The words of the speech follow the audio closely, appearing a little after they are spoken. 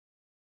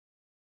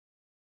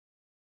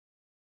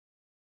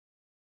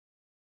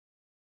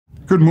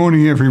Good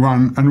morning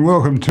everyone and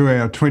welcome to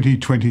our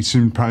 2020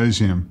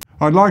 Symposium.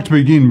 I'd like to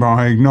begin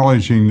by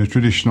acknowledging the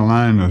traditional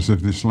owners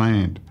of this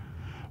land.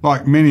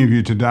 Like many of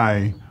you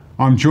today,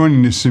 I'm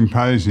joining this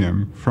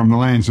symposium from the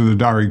lands of the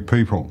Darug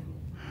people.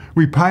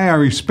 We pay our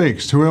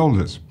respects to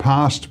elders,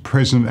 past,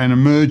 present and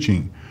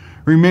emerging,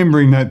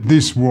 remembering that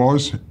this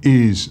was,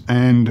 is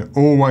and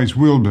always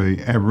will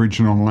be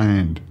Aboriginal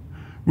land.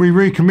 We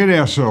recommit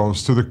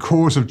ourselves to the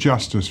cause of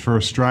justice for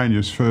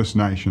Australia's First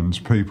Nations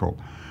people,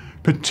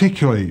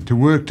 particularly to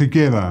work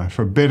together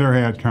for better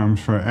outcomes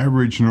for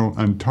Aboriginal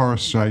and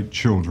Torres Strait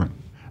children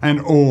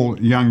and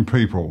all young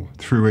people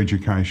through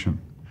education.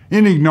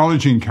 In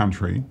acknowledging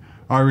country,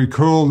 I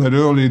recall that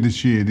earlier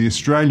this year the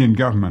Australian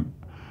government,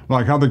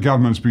 like other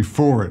governments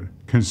before it,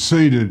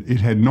 conceded it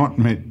had not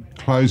met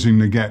closing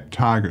the gap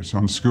targets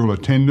on school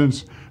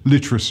attendance,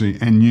 literacy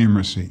and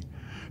numeracy.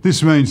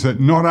 This means that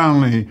not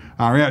only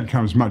are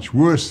outcomes much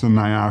worse than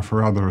they are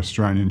for other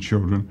Australian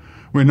children,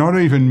 we're not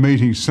even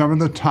meeting some of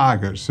the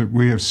targets that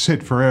we have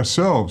set for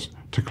ourselves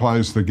to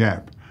close the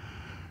gap.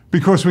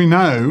 Because we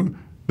know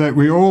that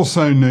we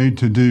also need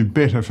to do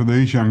better for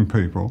these young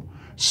people,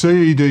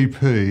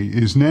 CEDP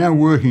is now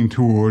working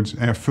towards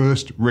our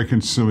first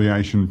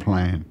reconciliation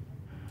plan.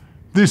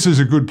 This is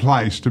a good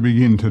place to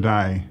begin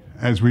today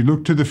as we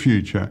look to the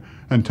future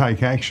and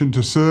take action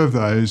to serve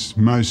those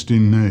most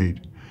in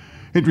need.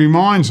 It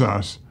reminds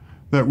us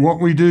that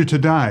what we do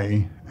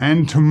today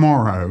and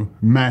tomorrow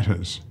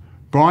matters.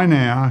 By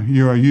now,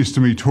 you are used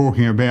to me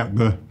talking about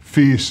the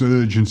fierce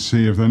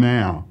urgency of the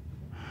now.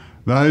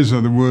 Those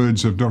are the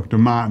words of Dr.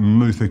 Martin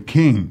Luther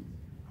King.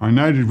 I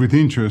noted with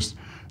interest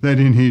that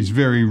in his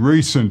very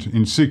recent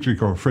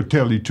encyclical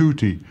Fratelli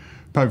Tutti,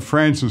 Pope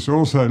Francis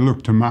also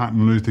looked to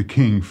Martin Luther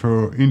King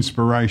for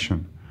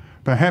inspiration.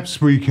 Perhaps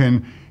we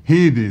can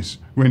hear this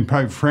when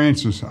Pope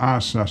Francis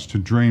asks us to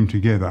dream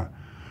together.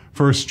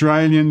 For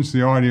Australians,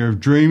 the idea of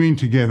dreaming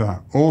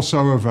together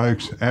also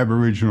evokes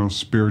Aboriginal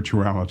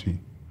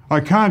spirituality. I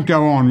can't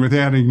go on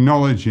without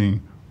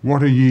acknowledging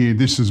what a year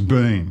this has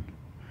been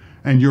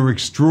and your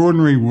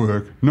extraordinary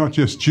work, not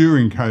just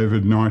during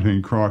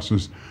COVID-19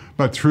 crisis,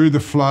 but through the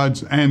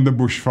floods and the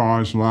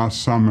bushfires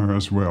last summer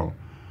as well.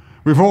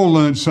 We've all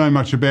learnt so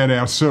much about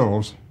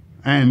ourselves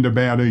and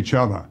about each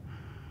other.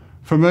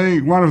 For me,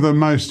 one of the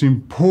most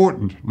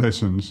important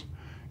lessons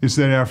is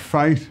that our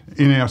faith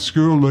in our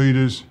school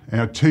leaders,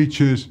 our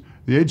teachers,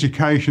 the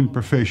education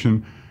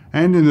profession,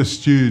 and in the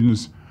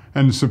students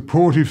and the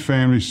supportive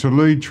families to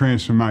lead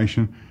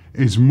transformation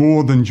is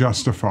more than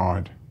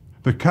justified.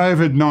 The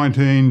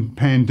COVID-19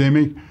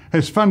 pandemic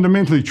has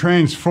fundamentally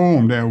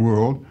transformed our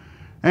world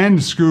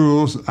and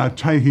schools are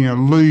taking a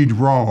lead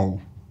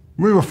role.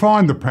 We will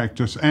find the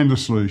practice and the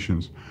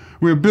solutions.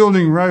 We're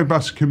building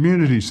robust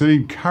communities that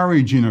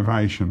encourage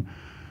innovation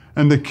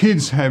and the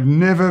kids have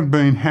never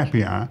been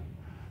happier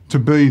to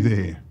be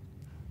there.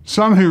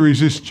 Some who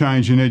resist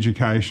change in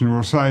education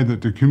will say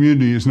that the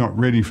community is not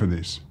ready for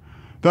this.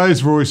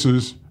 Those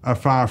voices are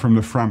far from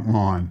the front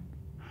line.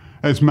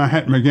 As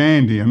Mahatma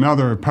Gandhi,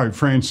 another of Pope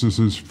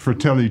Francis's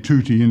Fratelli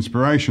Tutti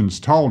inspirations,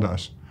 told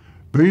us,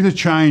 be the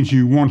change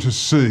you want to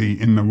see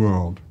in the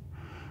world.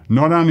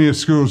 Not only are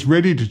schools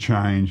ready to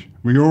change,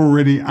 we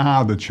already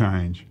are the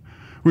change.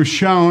 We've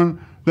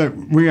shown that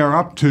we are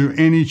up to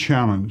any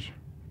challenge.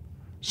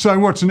 So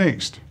what's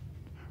next?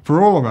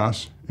 For all of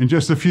us, in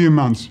just a few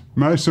months,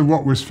 most of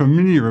what was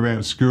familiar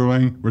about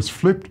schooling was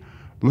flipped,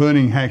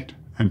 learning hacked,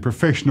 and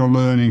professional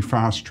learning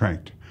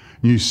fast-tracked.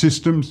 New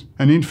systems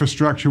and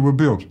infrastructure were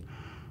built,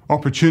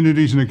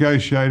 opportunities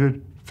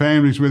negotiated,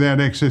 families without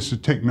access to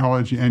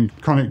technology and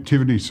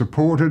connectivity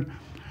supported,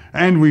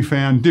 and we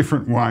found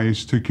different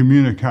ways to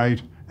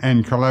communicate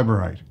and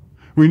collaborate.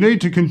 We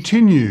need to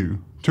continue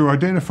to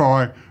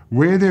identify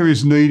where there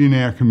is need in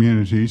our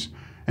communities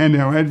and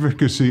our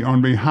advocacy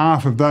on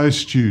behalf of those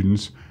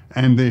students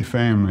and their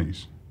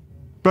families.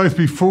 Both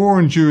before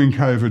and during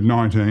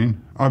COVID-19,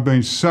 I've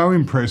been so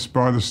impressed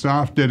by the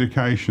staff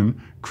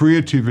dedication,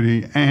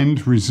 creativity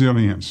and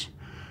resilience.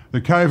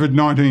 The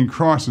COVID-19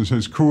 crisis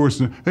has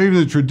caused even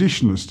the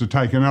traditionalists to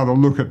take another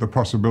look at the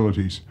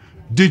possibilities.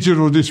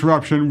 Digital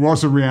disruption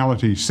was a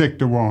reality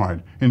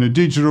sector-wide. In a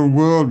digital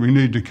world, we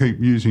need to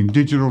keep using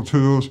digital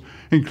tools,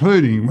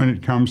 including when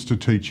it comes to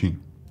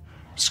teaching.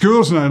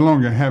 Schools no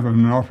longer have a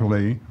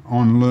monopoly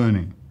on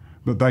learning,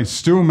 but they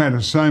still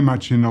matter so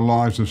much in the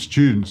lives of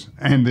students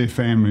and their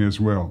family as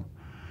well.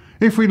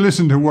 If we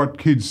listen to what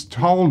kids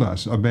told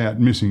us about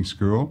missing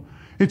school,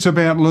 it's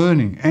about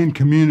learning and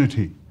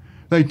community.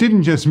 They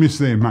didn't just miss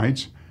their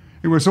mates,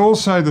 it was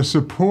also the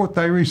support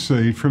they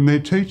received from their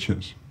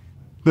teachers.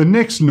 The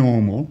next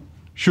normal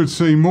should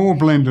see more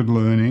blended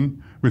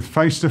learning with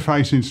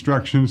face-to-face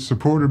instructions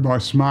supported by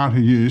smarter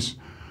use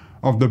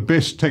of the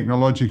best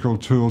technological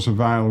tools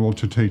available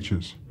to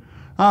teachers.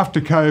 After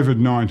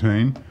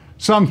COVID-19,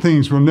 some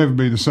things will never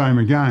be the same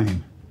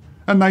again,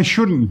 and they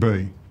shouldn't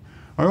be.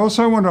 I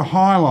also want to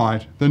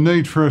highlight the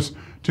need for us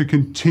to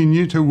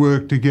continue to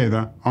work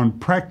together on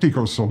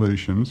practical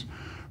solutions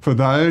for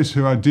those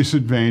who are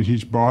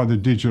disadvantaged by the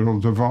digital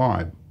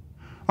divide.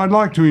 I'd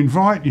like to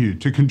invite you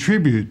to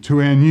contribute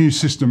to our new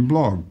system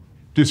blog,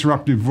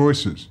 Disruptive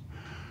Voices.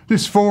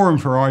 This forum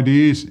for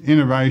ideas,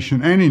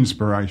 innovation and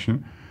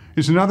inspiration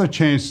is another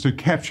chance to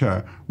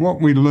capture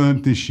what we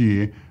learnt this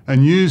year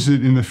and use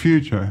it in the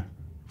future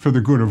for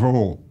the good of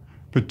all,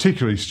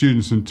 particularly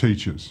students and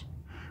teachers.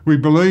 We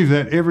believe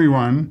that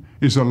everyone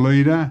is a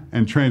leader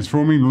and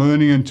transforming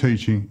learning and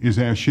teaching is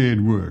our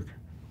shared work.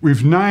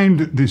 We've named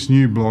this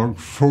new blog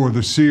for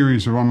the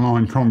series of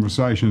online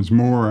conversations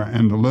Maura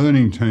and the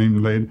learning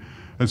team led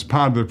as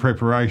part of the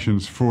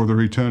preparations for the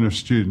return of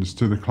students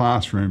to the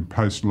classroom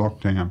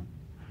post-lockdown.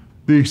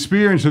 The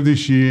experience of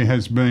this year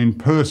has been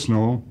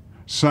personal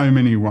so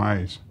many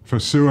ways. For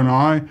Sue and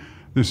I,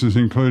 this is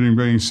including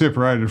being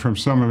separated from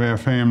some of our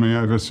family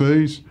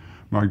overseas.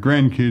 My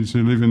grandkids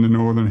who live in the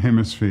Northern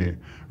Hemisphere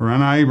were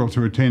unable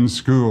to attend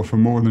school for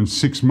more than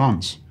 6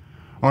 months.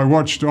 I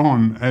watched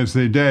on as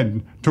their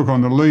dad took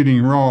on the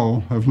leading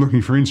role of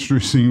looking for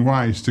interesting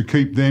ways to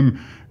keep them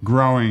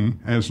growing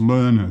as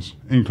learners,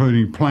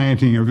 including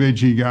planting a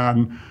veggie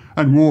garden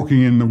and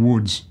walking in the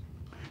woods.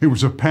 It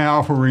was a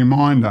powerful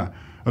reminder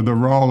of the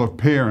role of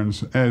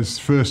parents as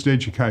first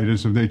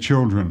educators of their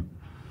children.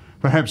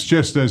 Perhaps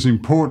just as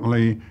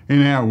importantly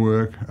in our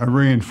work, a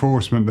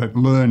reinforcement that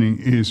learning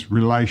is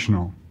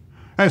relational.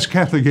 As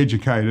Catholic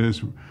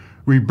educators,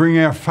 we bring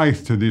our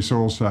faith to this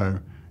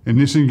also. In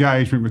this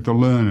engagement with the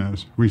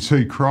learners, we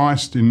see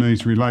Christ in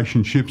these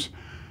relationships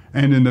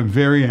and in the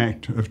very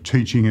act of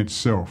teaching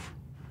itself.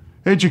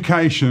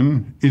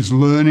 Education is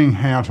learning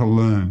how to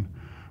learn.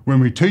 When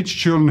we teach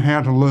children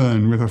how to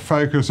learn with a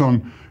focus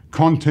on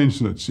content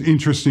that's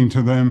interesting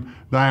to them,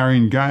 they are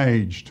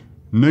engaged.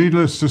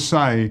 Needless to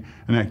say,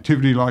 an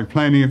activity like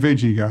planting a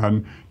veggie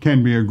garden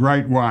can be a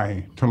great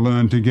way to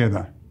learn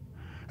together.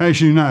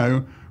 As you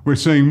know, we're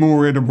seeing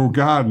more edible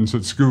gardens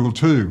at school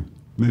too.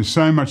 There's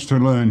so much to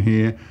learn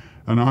here,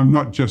 and I'm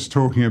not just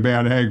talking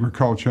about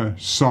agriculture,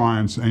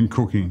 science and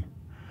cooking.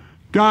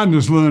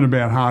 Gardeners learn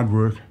about hard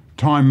work,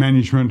 time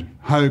management,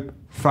 hope,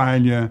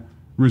 failure,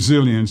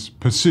 resilience,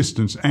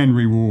 persistence and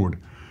reward.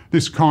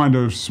 This kind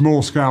of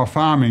small-scale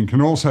farming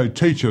can also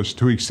teach us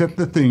to accept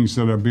the things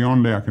that are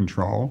beyond our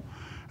control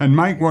and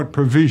make what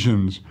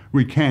provisions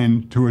we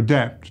can to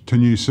adapt to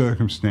new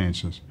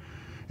circumstances.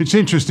 It's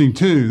interesting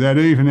too that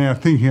even our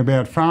thinking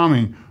about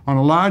farming on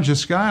a larger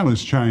scale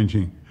is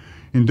changing.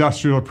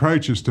 Industrial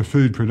approaches to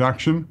food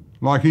production,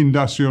 like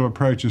industrial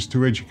approaches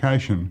to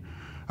education,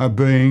 are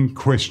being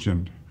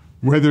questioned.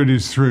 Whether it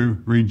is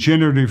through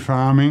regenerative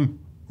farming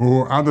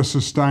or other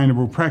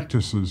sustainable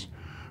practices,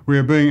 we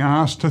are being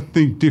asked to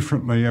think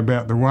differently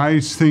about the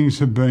ways things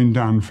have been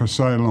done for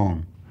so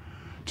long.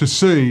 To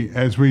see,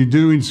 as we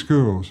do in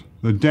schools,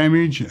 the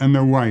damage and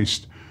the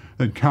waste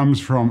that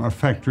comes from a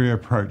factory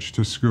approach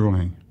to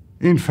schooling.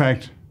 In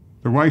fact,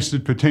 the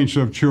wasted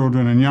potential of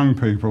children and young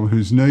people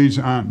whose needs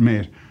aren't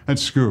met at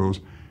schools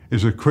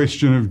is a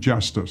question of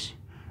justice.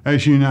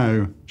 As you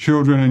know,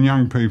 children and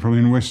young people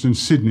in Western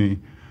Sydney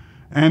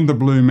and the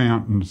Blue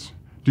Mountains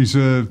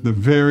deserve the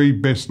very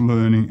best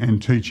learning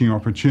and teaching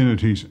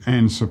opportunities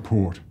and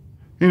support.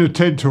 In a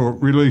TED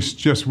Talk released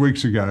just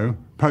weeks ago,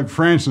 Pope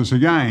Francis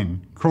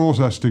again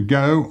calls us to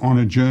go on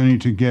a journey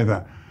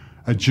together,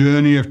 a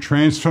journey of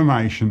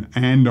transformation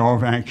and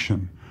of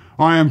action.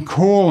 I am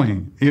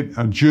calling it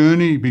a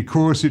journey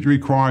because it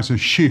requires a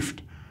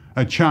shift,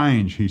 a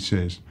change, he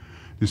says.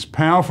 This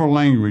powerful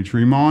language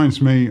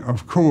reminds me,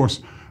 of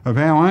course, of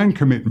our own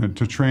commitment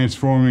to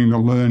transforming the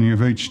learning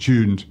of each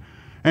student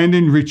and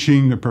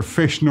enriching the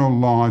professional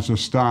lives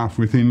of staff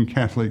within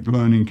Catholic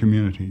learning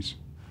communities.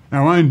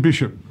 Our own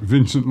Bishop,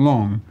 Vincent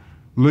Long,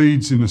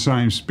 leads in the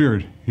same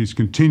spirit. His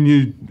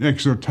continued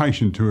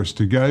exhortation to us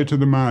to go to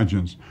the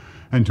margins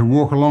and to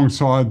walk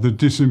alongside the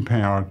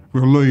disempowered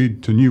will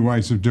lead to new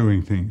ways of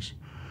doing things.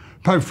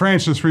 Pope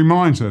Francis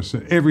reminds us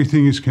that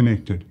everything is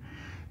connected.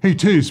 He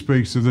too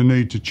speaks of the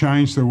need to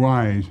change the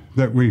way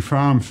that we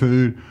farm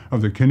food,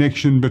 of the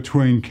connection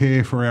between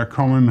care for our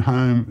common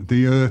home,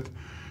 the earth,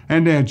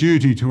 and our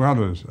duty to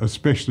others,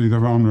 especially the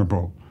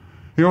vulnerable.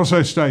 He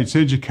also states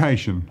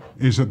education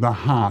is at the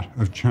heart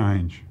of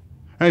change.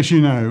 As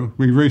you know,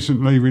 we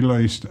recently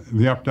released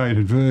the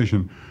updated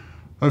version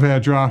of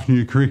our draft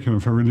new curriculum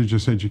for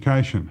religious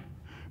education.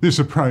 This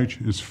approach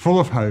is full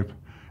of hope,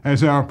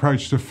 as our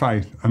approach to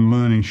faith and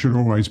learning should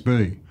always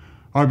be.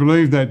 I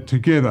believe that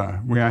together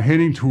we are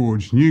heading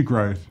towards new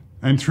growth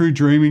and through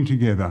dreaming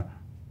together,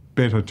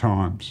 better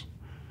times.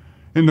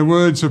 In the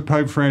words of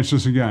Pope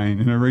Francis again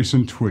in a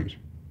recent tweet,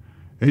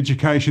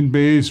 education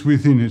bears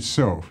within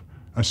itself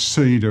a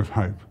seed of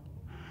hope.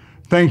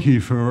 Thank you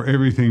for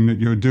everything that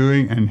you're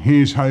doing, and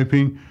here's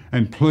hoping,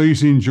 and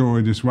please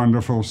enjoy this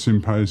wonderful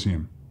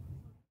symposium.